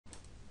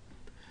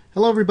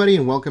Hello everybody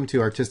and welcome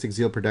to Artistic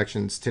Zeal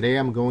Productions. Today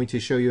I'm going to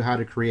show you how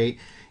to create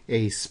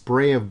a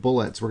spray of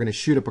bullets. We're going to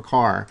shoot up a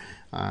car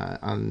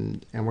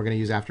and we're going to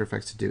use After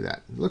Effects to do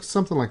that. It looks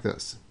something like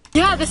this.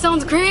 Yeah, this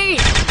sounds great!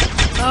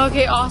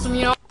 Okay, awesome,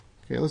 Okay,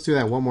 let's do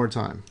that one more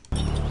time.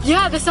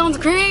 Yeah, this sounds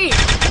great!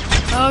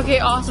 Okay,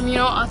 awesome,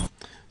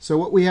 So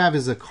what we have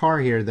is a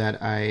car here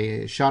that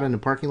I shot in a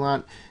parking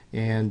lot,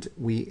 and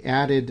we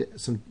did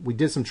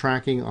some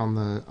tracking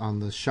on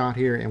the shot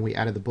here, and we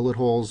added the bullet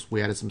holes,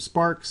 we added some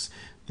sparks,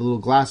 the little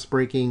glass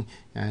breaking,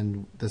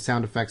 and the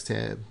sound effects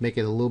to make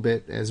it a little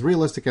bit as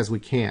realistic as we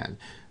can.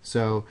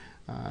 So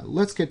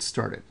let's get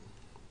started.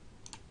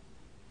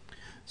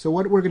 So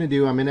what we're going to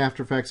do, I'm in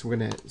After Effects, we're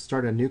going to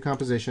start a new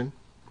composition,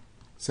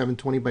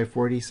 720 by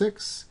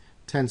 486,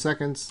 10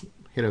 seconds,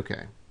 hit OK.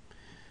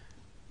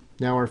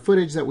 Now our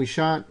footage that we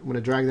shot, I'm going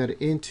to drag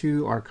that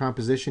into our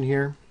composition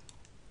here.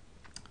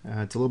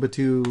 It's a little bit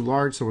too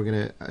large, so we're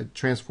going to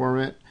transform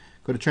it.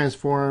 Go to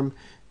Transform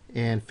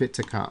and Fit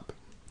to Comp.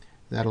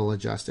 That'll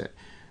adjust it.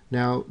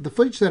 Now the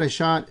footage that I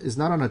shot is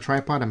not on a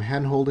tripod. I'm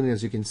hand holding it.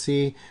 As you can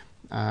see,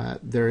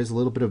 there is a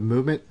little bit of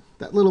movement.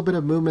 That little bit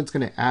of movement is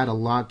going to add a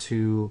lot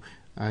to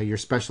your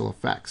special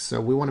effects. So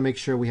we want to make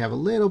sure we have a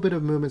little bit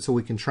of movement so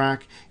we can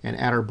track and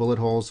add our bullet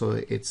holes so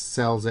it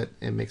sells it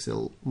and makes it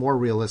more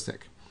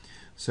realistic.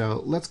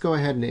 So let's go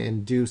ahead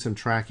and do some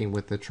tracking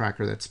with the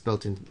tracker that's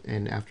built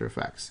in After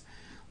Effects.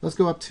 Let's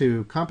go up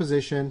to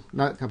Composition,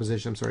 not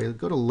Composition, I'm sorry,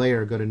 go to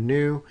Layer, go to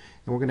New,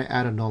 and we're going to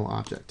add a null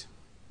object.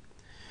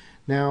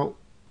 Now,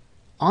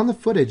 on the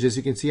footage, as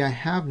you can see, I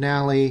have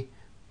Nally.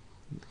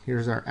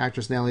 Here's our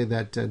actress Nally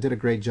that did a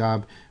great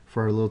job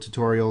for our little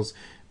tutorials.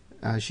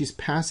 She's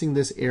passing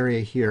this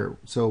area here.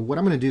 So what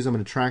I'm going to do is I'm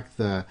going to track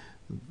the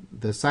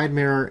side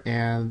mirror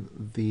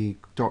and the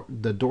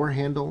door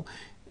handle,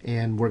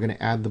 and we're going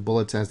to add the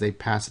bullets as they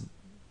pass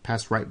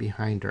right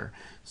behind her.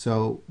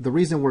 So the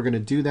reason we're going to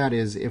do that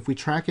is if we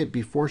track it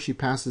before she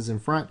passes in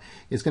front,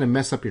 it's going to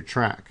mess up your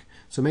track.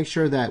 So make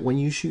sure that when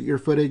you shoot your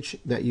footage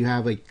that you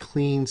have a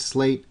clean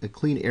slate, a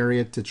clean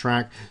area to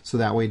track, so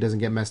that way it doesn't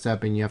get messed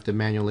up and you have to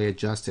manually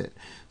adjust it.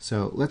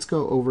 So let's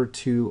go over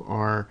to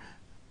our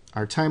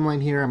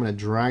timeline here. I'm going to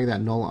drag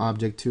that null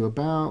object to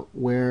about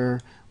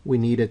where we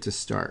need it to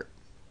start.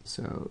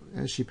 So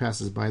as she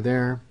passes by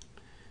there,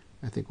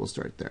 I think we'll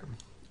start there.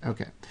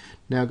 Okay,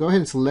 now go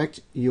ahead and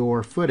select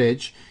your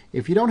footage.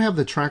 If you don't have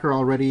the tracker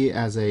already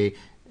as a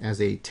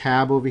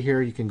tab over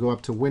here, you can go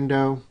up to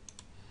Window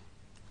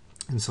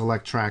and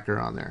select Tracker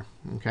on there.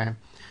 Okay,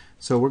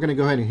 so we're going to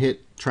go ahead and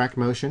hit Track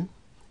Motion,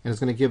 and it's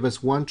going to give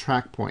us one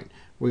track point.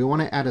 We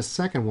want to add a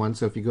second one,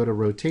 so if you go to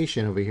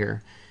Rotation over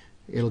here,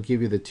 it'll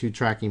give you the two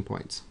tracking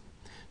points.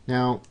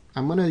 Now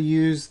I'm going to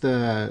use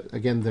the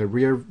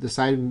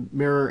side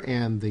mirror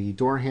and the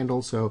door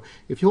handle. So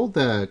if you hold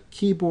the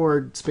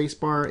keyboard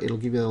spacebar, it'll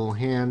give you a little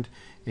hand,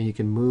 and you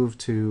can move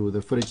to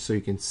the footage so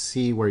you can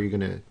see where you're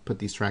going to put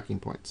these tracking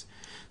points.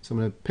 So I'm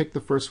going to pick the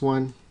first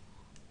one.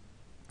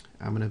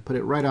 I'm going to put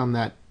it right on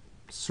that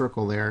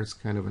circle there. It's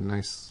kind of a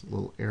nice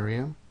little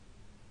area.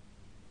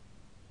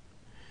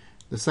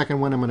 The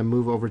second one I'm going to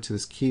move over to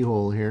this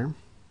keyhole here.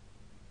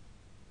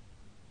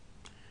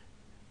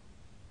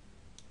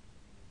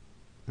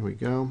 There we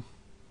go.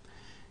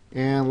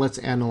 And let's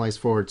analyze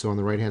forward. So on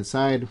the right hand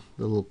side,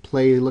 the little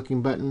play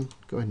looking button,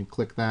 go ahead and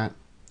click that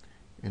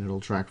and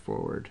it'll track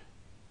forward.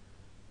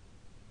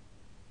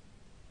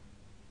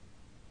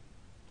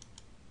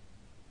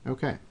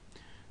 Okay,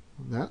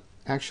 that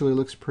actually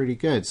looks pretty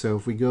good. So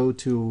if we go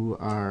to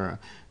our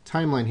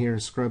timeline here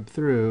and scrub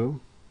through,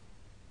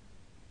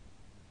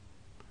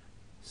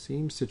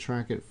 seems to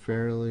track it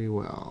fairly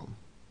well.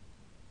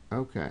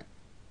 Okay.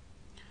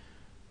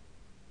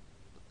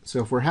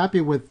 So if we're happy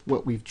with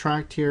what we've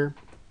tracked here,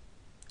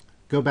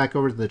 go back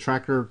over to the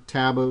Tracker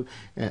tab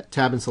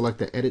and select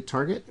the Edit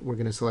Target. We're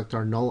going to select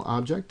our null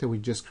object that we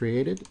just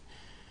created,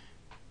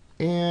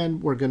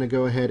 and we're going to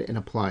go ahead and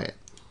apply it.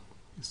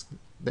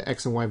 The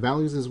X and Y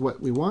values is what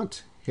we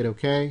want. Hit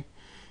OK,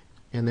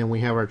 and then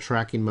we have our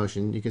tracking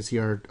motion. You can see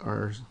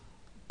our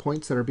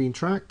points that are being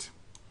tracked,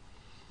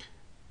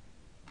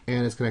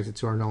 and it's connected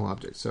to our null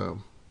object. So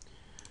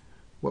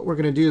what we're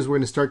going to do is we're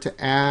going to start to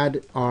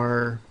add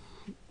our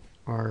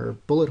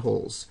bullet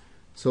holes.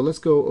 So let's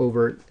go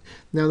over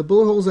now. The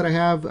bullet holes that I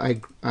have,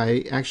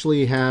 I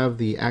actually have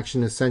the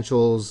Action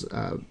Essentials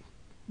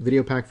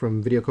video pack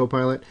from Video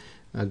Copilot.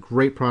 A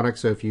great product.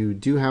 So if you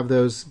do have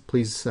those,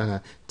 please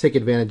take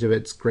advantage of it.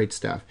 It's great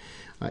stuff.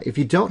 If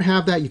you don't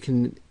have that, you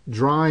can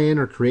draw in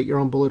or create your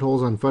own bullet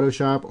holes on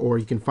Photoshop, or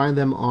you can find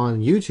them on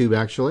YouTube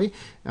actually.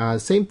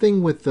 Same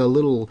thing with the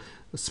little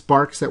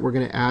sparks that we're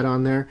going to add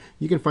on there.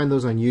 You can find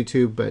those on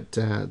YouTube, but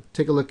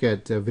take a look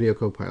at Video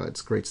Copilot.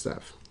 It's great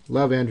stuff.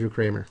 Love Andrew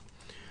Kramer.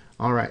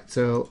 All right,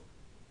 so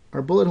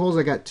our bullet holes,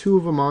 I got two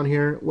of them on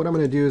here. What I'm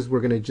going to do is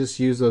we're going to just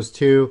use those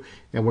two,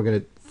 and we're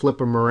going to flip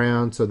them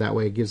around so that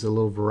way it gives a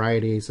little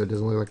variety so it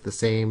doesn't look like the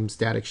same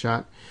static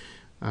shot.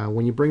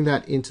 When you bring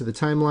that into the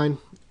timeline,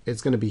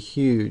 it's going to be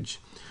huge.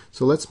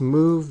 So let's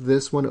move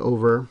this one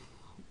over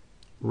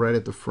right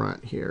at the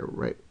front here,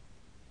 right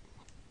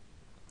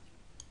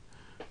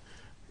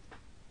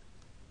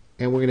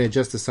and we're going to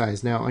adjust the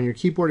size. Now on your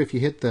keyboard, if you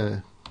hit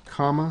the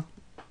comma,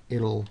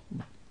 it'll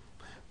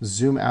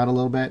zoom out a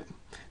little bit.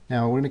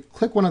 Now we're going to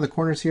click one of the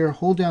corners here,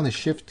 hold down the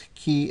shift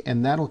key,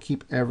 and that'll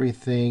keep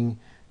everything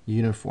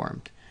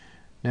uniformed.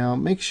 Now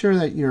make sure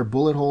that your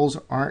bullet holes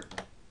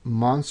aren't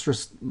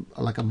monstrous,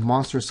 like a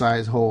monster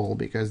size hole,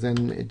 because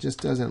then it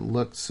just doesn't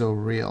look so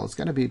real. It's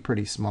got to be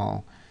pretty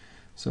small.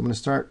 So I'm going to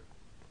start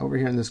over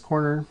here in this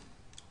corner.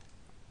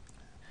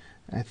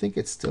 I think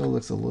it still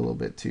looks a little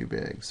bit too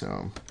big,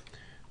 so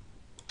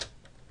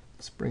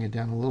let's bring it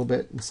down a little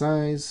bit in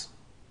size.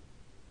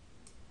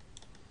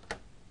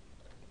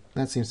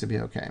 That seems to be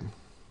okay.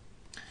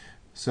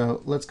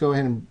 So let's go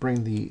ahead and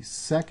bring the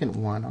second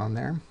one on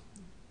there.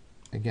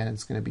 Again,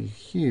 it's going to be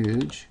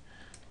huge.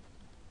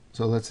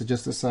 So let's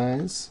adjust the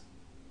size.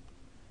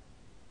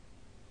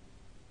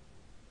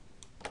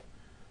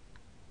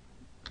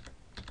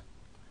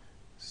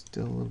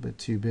 Still a little bit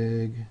too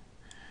big.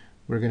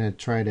 We're going to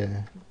try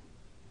to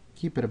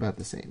keep it about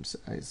the same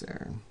size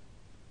there.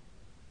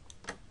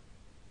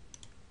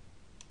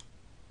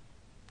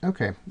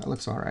 Okay, that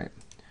looks all right.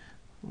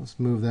 Let's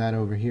move that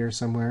over here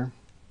somewhere.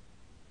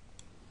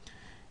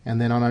 And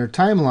then on our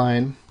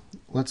timeline,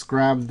 let's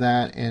grab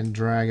that and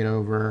drag it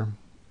over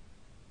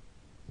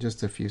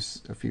just a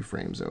few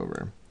frames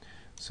over.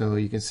 So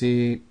you can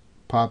see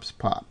pops.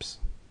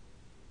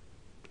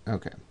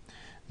 Okay.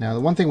 Now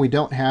the one thing we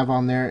don't have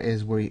on there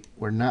is we're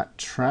not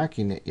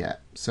tracking it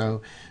yet.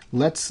 So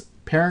let's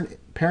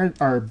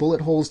parent our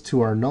bullet holes to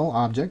our null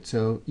object.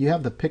 So you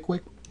have the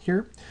pickwick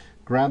here.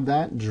 Grab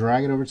that,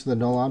 drag it over to the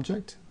null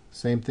object.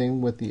 Same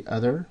thing with the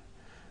other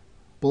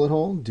bullet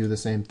hole. Do the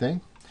same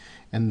thing.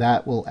 And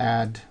that will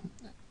add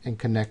and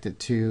connect it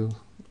to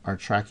our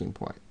tracking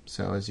point.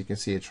 So as you can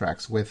see, it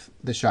tracks with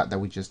the shot that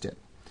we just did.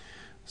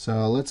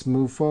 So let's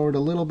move forward a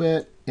little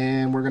bit,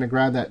 and we're going to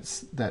grab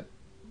that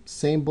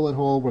same bullet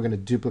hole. We're going to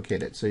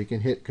duplicate it. So you can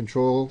hit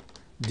Control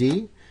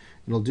D.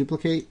 It'll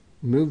duplicate.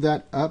 Move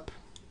that up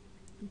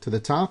to the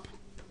top.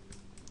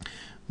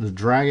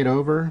 Drag it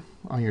over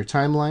on your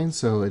timeline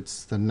so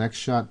it's the next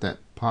shot that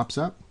pops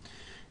up,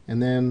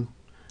 and then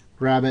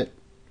grab it,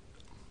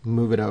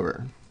 move it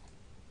over.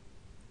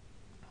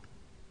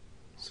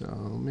 So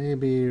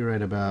maybe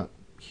right about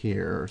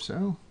here or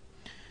so.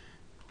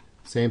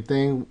 Same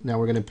thing. Now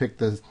we're going to pick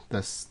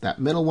that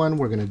middle one.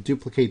 We're going to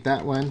duplicate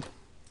that one.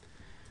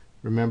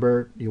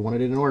 Remember, you want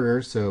it in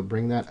order, so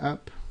bring that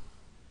up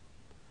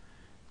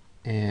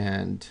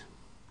and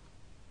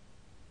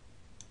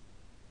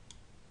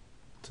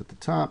it's at the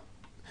top.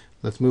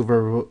 Let's move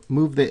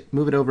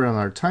it over on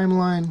our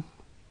timeline,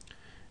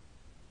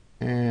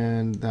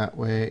 and that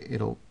way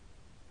it'll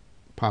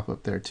pop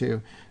up there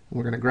too.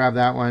 We're going to grab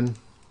that one.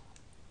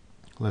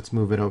 Let's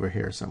move it over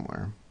here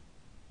somewhere.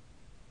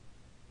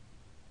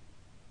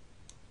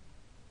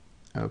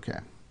 Okay.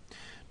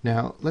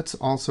 Now let's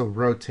also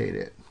rotate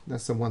it.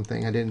 That's the one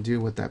thing I didn't do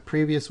with that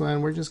previous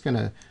one. We're just going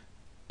to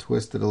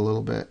twist it a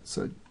little bit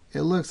so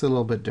it looks a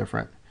little bit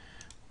different.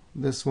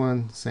 This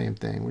one, same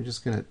thing. We're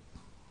just going to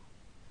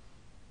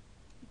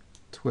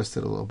twist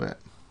it a little bit.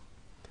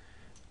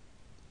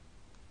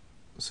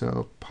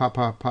 So pop.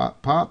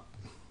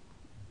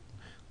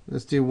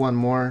 Let's do one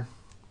more.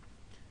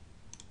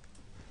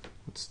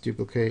 Let's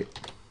duplicate.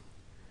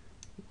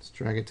 Let's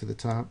drag it to the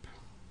top.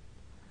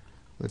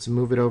 Let's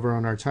move it over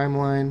on our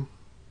timeline.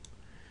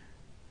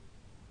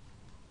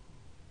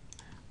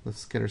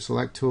 Let's get our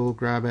select tool,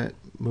 grab it,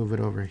 move it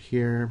over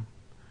here.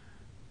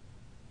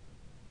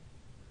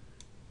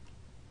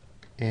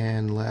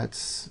 And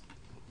let's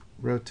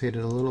rotate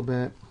it a little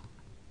bit.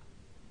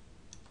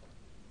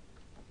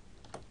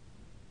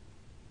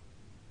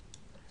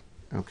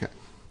 Okay.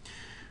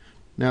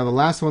 Now the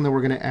last one that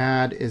we're going to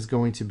add is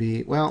going to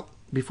be, well,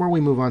 before we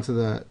move on to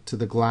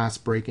the glass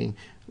breaking,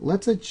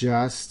 let's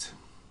adjust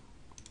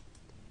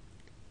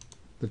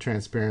the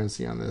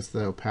transparency on this,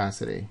 the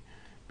opacity,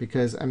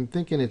 because I'm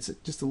thinking it's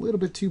just a little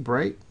bit too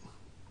bright.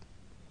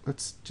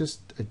 Let's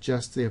just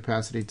adjust the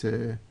opacity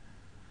to,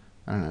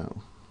 I don't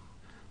know,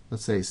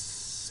 let's say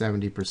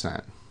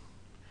 70%.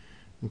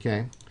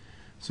 Okay,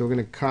 so we're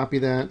going to copy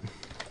that.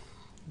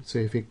 So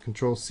if you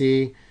Control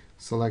C,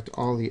 select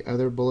all the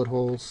other bullet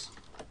holes,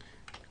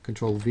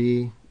 Control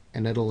V,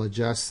 and it'll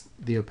adjust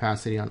the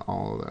opacity on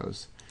all of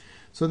those.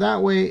 So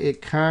that way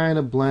it kind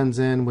of blends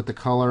in with the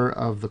color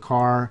of the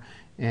car,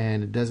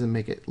 and it doesn't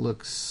make it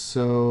look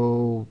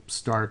so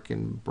stark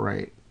and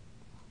bright.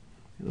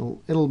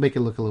 It'll make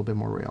it look a little bit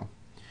more real.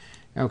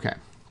 Okay,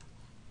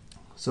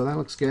 so that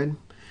looks good.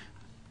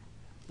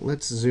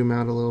 Let's zoom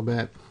out a little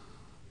bit,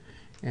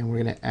 and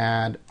we're going to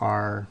add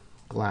our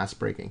glass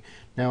breaking.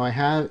 Now I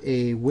have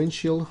a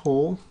windshield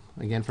hole,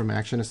 again from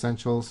Action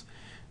Essentials.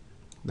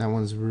 That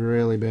one's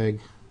really big.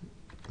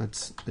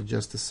 Let's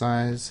adjust the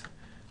size.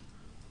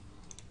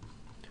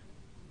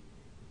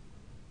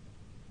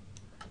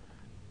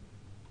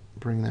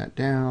 Bring that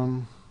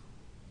down.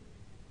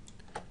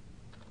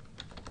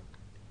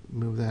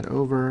 Move that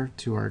over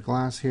to our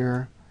glass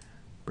here.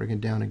 Bring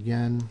it down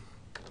again.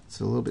 It's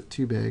a little bit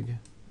too big.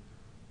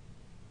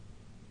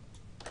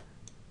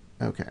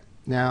 Okay,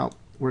 now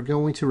we're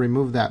going to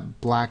remove that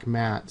black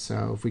mat.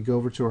 So if we go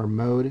over to our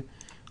mode,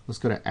 let's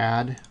go to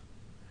add,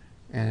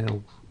 and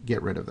it'll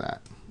get rid of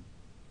that.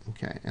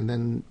 Okay, and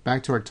then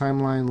back to our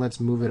timeline, let's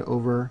move it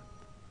over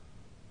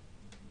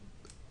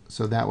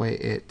so that way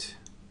it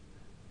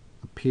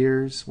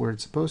appears where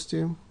it's supposed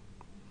to.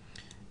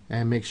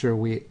 And make sure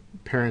we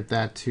parent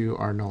that to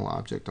our null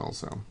object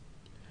also.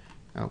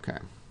 Okay,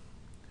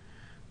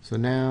 so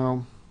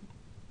now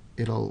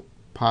it'll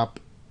pop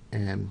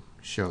and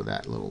show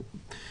that little.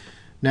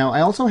 Now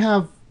I also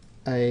have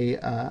a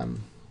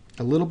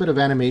little bit of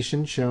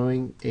animation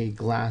showing a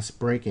glass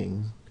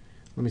breaking.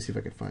 Let me see if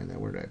I can find that.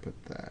 Where did I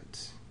put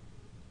that?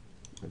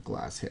 The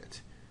glass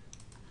hit.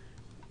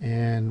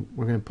 And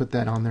we're going to put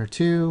that on there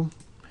too.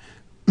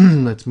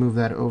 Let's move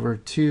that over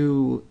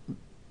to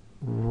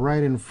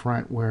right in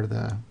front where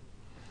the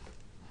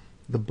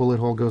bullet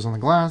hole goes on the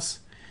glass.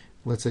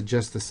 Let's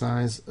adjust the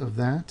size of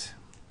that.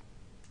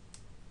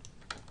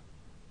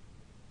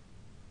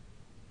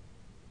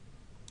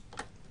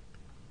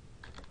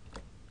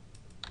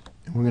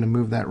 And we're going to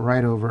move that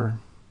right over,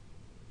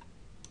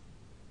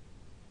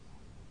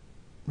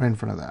 right in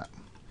front of that.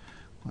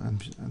 I'm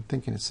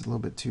thinking it's a little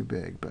bit too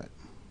big, but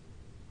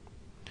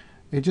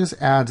it just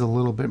adds a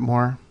little bit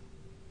more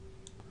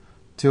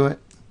to it.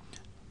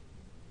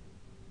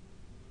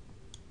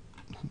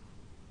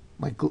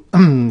 Like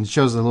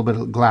shows a little bit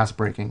of glass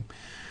breaking.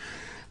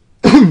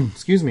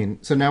 Excuse me.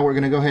 So now we're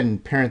going to go ahead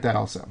and parent that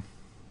also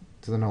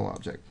to the null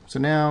object. So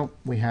now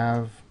we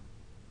have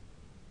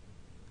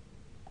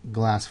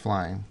glass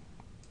flying.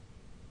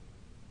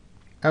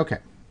 Okay.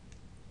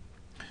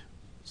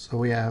 So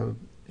we have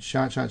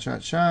shot, shot,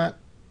 shot, shot,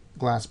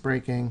 glass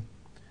breaking.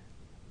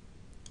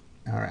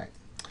 All right.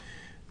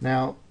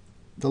 Now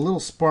the little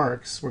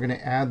sparks, we're going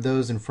to add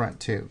those in front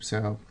too.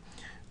 So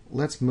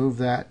let's move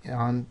that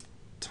on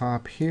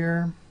top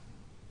here.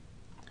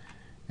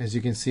 As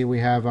you can see, we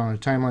have on our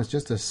timeline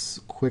just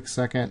a quick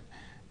second,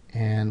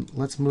 and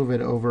let's move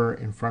it over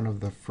in front of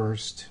the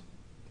first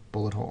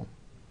bullet hole.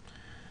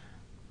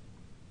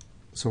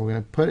 So we're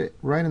going to put it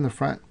right in the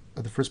front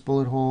of the first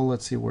bullet hole.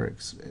 Let's see where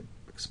it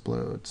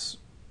explodes.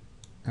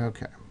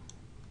 Okay.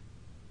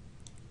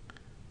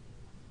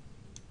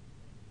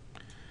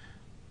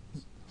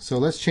 So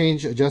let's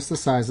adjust the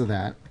size of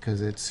that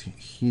because it's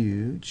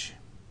huge.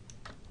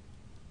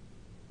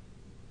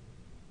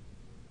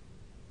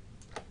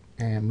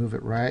 And move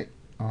it right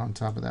on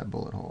top of that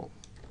bullet hole.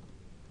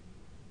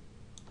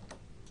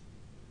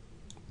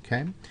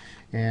 Okay,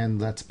 and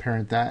let's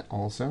parent that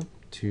also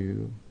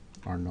to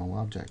our null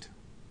object.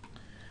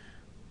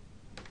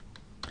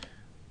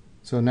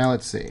 So now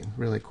let's see,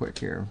 really quick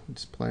here,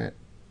 let's play it.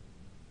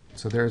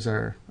 So there's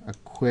a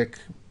quick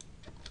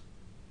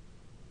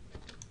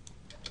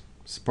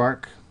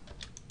spark.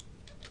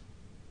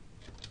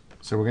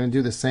 So we're going to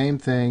do the same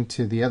thing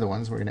to the other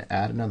ones. We're going to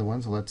add another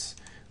one. So let's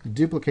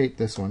duplicate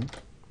this one.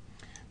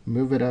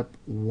 Move it up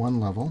one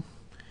level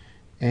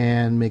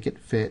and make it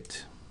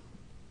fit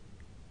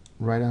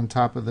right on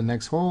top of the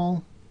next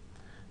hole.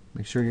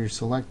 Make sure you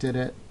selected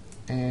it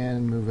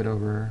and move it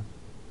over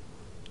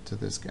to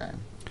this guy.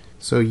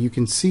 So you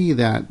can see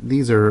that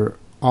these are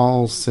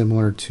all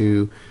similar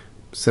to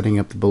setting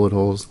up the bullet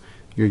holes.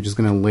 You're just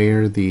going to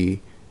layer the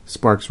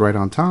sparks right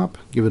on top,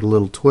 give it a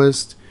little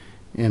twist,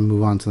 and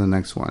move on to the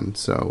next one.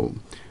 So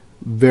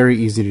very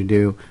easy to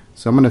do.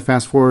 So I'm going to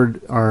fast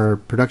forward our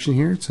production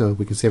here so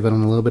we can save it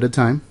on a little bit of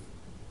time.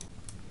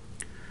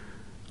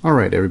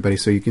 Alright everybody,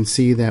 so you can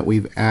see that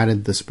we've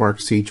added the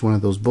sparks to each one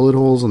of those bullet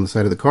holes on the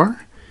side of the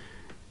car,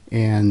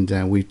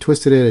 and we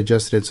twisted it,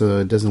 adjusted it so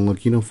it doesn't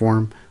look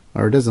uniform,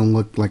 or it doesn't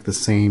look like the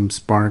same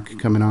spark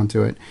coming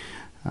onto it,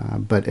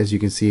 but as you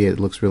can see it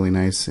looks really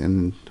nice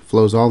and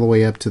flows all the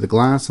way up to the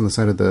glass on the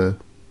side of the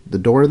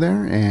door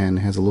there, and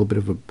has a little bit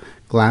of a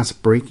glass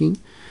breaking.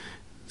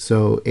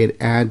 So it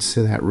adds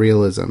to that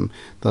realism.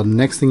 The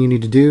next thing you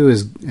need to do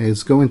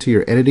is go into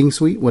your editing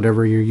suite,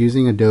 whatever you're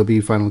using,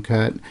 Adobe, Final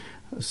Cut,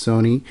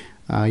 Sony.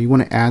 You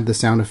want to add the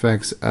sound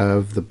effects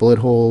of the bullet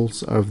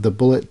holes, of the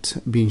bullet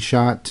being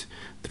shot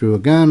through a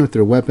gun or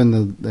through a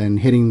weapon and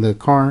hitting the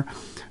car.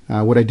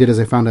 What I did is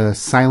I found a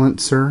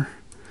silencer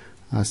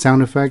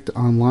sound effect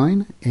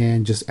online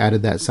and just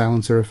added that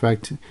silencer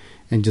effect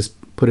and just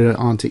put it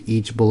onto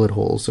each bullet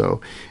hole.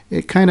 So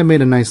it kind of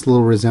made a nice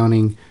little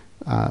resounding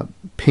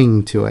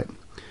ping to it.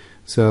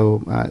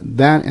 So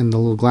that and the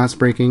little glass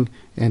breaking,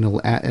 and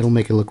it'll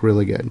make it look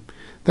really good.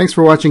 Thanks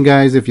for watching,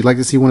 guys. If you'd like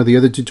to see one of the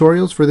other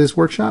tutorials for this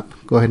workshop,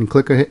 go ahead and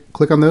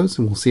click on those,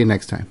 and we'll see you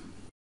next time.